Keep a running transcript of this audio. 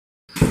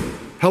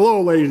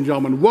Hello, ladies and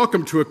gentlemen.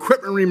 Welcome to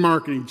Equipment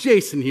Remarketing.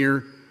 Jason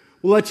here.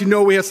 We'll let you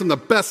know we have some of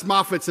the best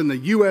Moffetts in the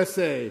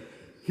USA.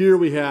 Here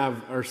we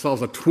have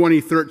ourselves a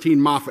 2013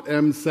 Moffett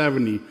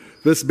M70.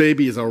 This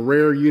baby is a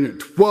rare unit,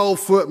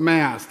 12-foot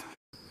mast.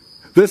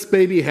 This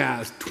baby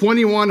has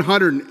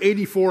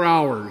 2,184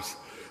 hours.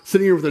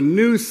 Sitting here with a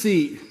new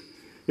seat.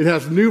 It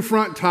has new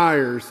front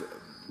tires,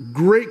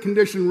 great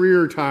condition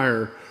rear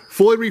tire,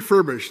 fully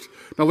refurbished.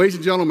 Now, ladies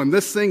and gentlemen,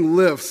 this thing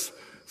lifts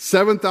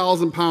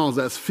 7,000 pounds.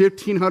 That's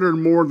 1,500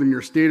 more than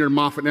your standard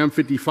Moffett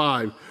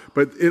M55,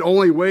 but it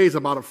only weighs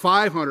about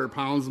 500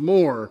 pounds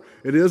more.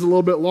 It is a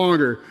little bit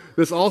longer.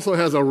 This also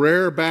has a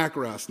rare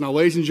backrest. Now,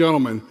 ladies and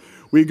gentlemen,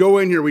 we go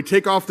in here, we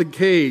take off the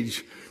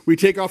cage, we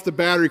take off the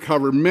battery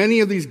cover. Many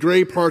of these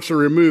gray parts are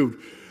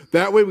removed.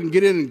 That way we can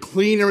get in and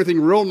clean everything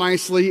real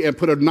nicely and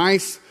put a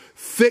nice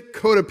thick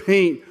coat of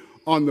paint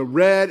on the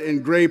red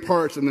and gray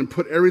parts and then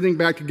put everything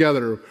back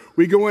together.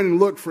 We go in and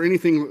look for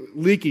anything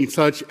leaking,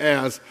 such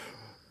as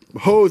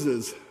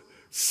hoses,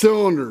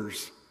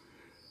 cylinders,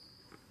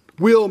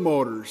 wheel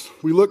motors.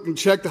 We look and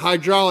check the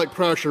hydraulic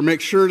pressure, make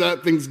sure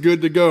that thing's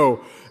good to go.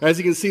 As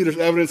you can see, there's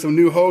evidence of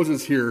new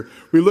hoses here.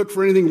 We look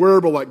for anything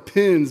wearable like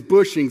pins,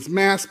 bushings,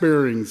 mast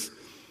bearings,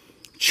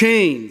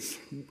 chains.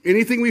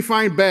 Anything we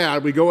find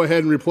bad, we go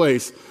ahead and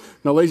replace.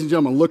 Now, ladies and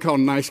gentlemen, look how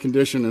nice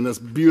condition in this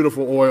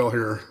beautiful oil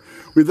here.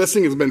 This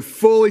thing has been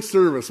fully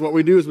serviced. What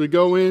we do is we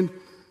go in,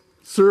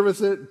 service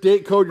it,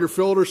 date code your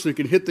filter so you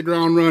can hit the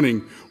ground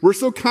running. We're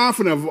so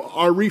confident of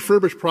our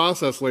refurbished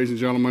process, ladies and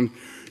gentlemen,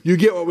 you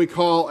get what we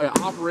call an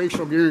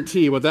operational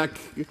guarantee. What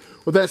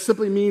that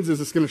simply means is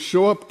it's going to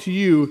show up to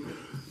you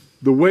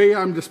the way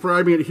I'm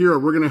describing it here.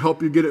 We're going to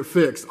help you get it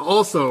fixed.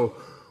 Also,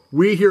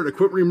 we here at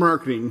Equipment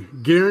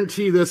Remarketing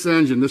guarantee this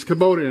engine, this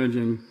Kubota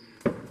engine,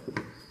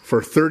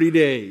 for 30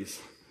 days.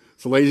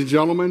 So, ladies and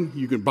gentlemen,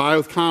 you can buy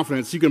with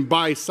confidence. You can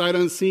buy sight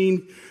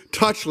unseen,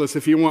 touchless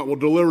if you want. We'll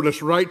deliver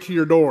this right to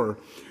your door.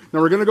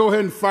 Now we're going to go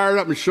ahead and fire it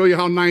up and show you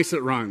how nice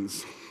it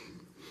runs.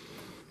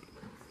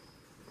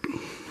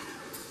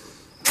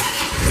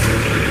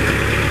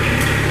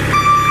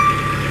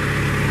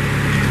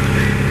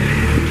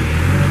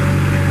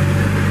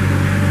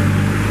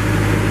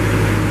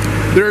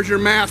 There's your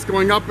mast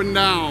going up and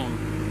down.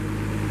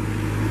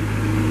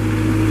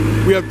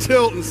 We have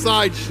tilt and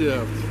side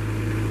shift.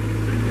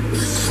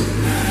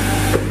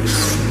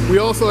 We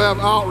also have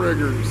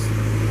outriggers.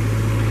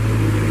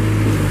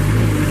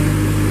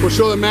 We'll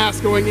show the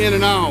mast going in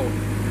and out.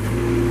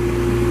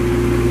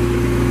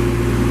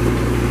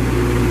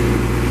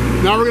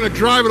 Now we're going to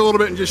drive it a little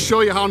bit and just show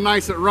you how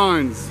nice it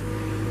runs.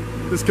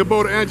 This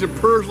Kubota engine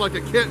purrs like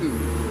a kitten.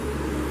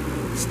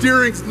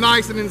 Steering's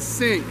nice and in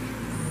sync.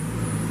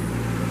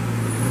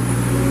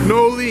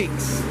 No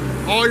leaks.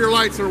 All your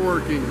lights are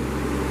working.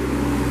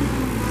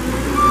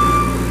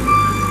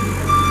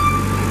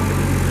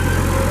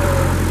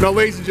 Now,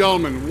 ladies and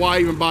gentlemen, why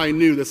even buy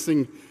new? This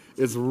thing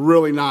is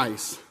really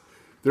nice.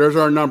 There's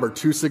our number,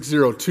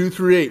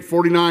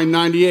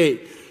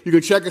 260-238-4998. You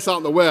can check us out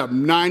on the web,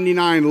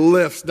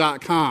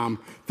 99lifts.com.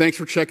 Thanks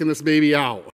for checking this baby out.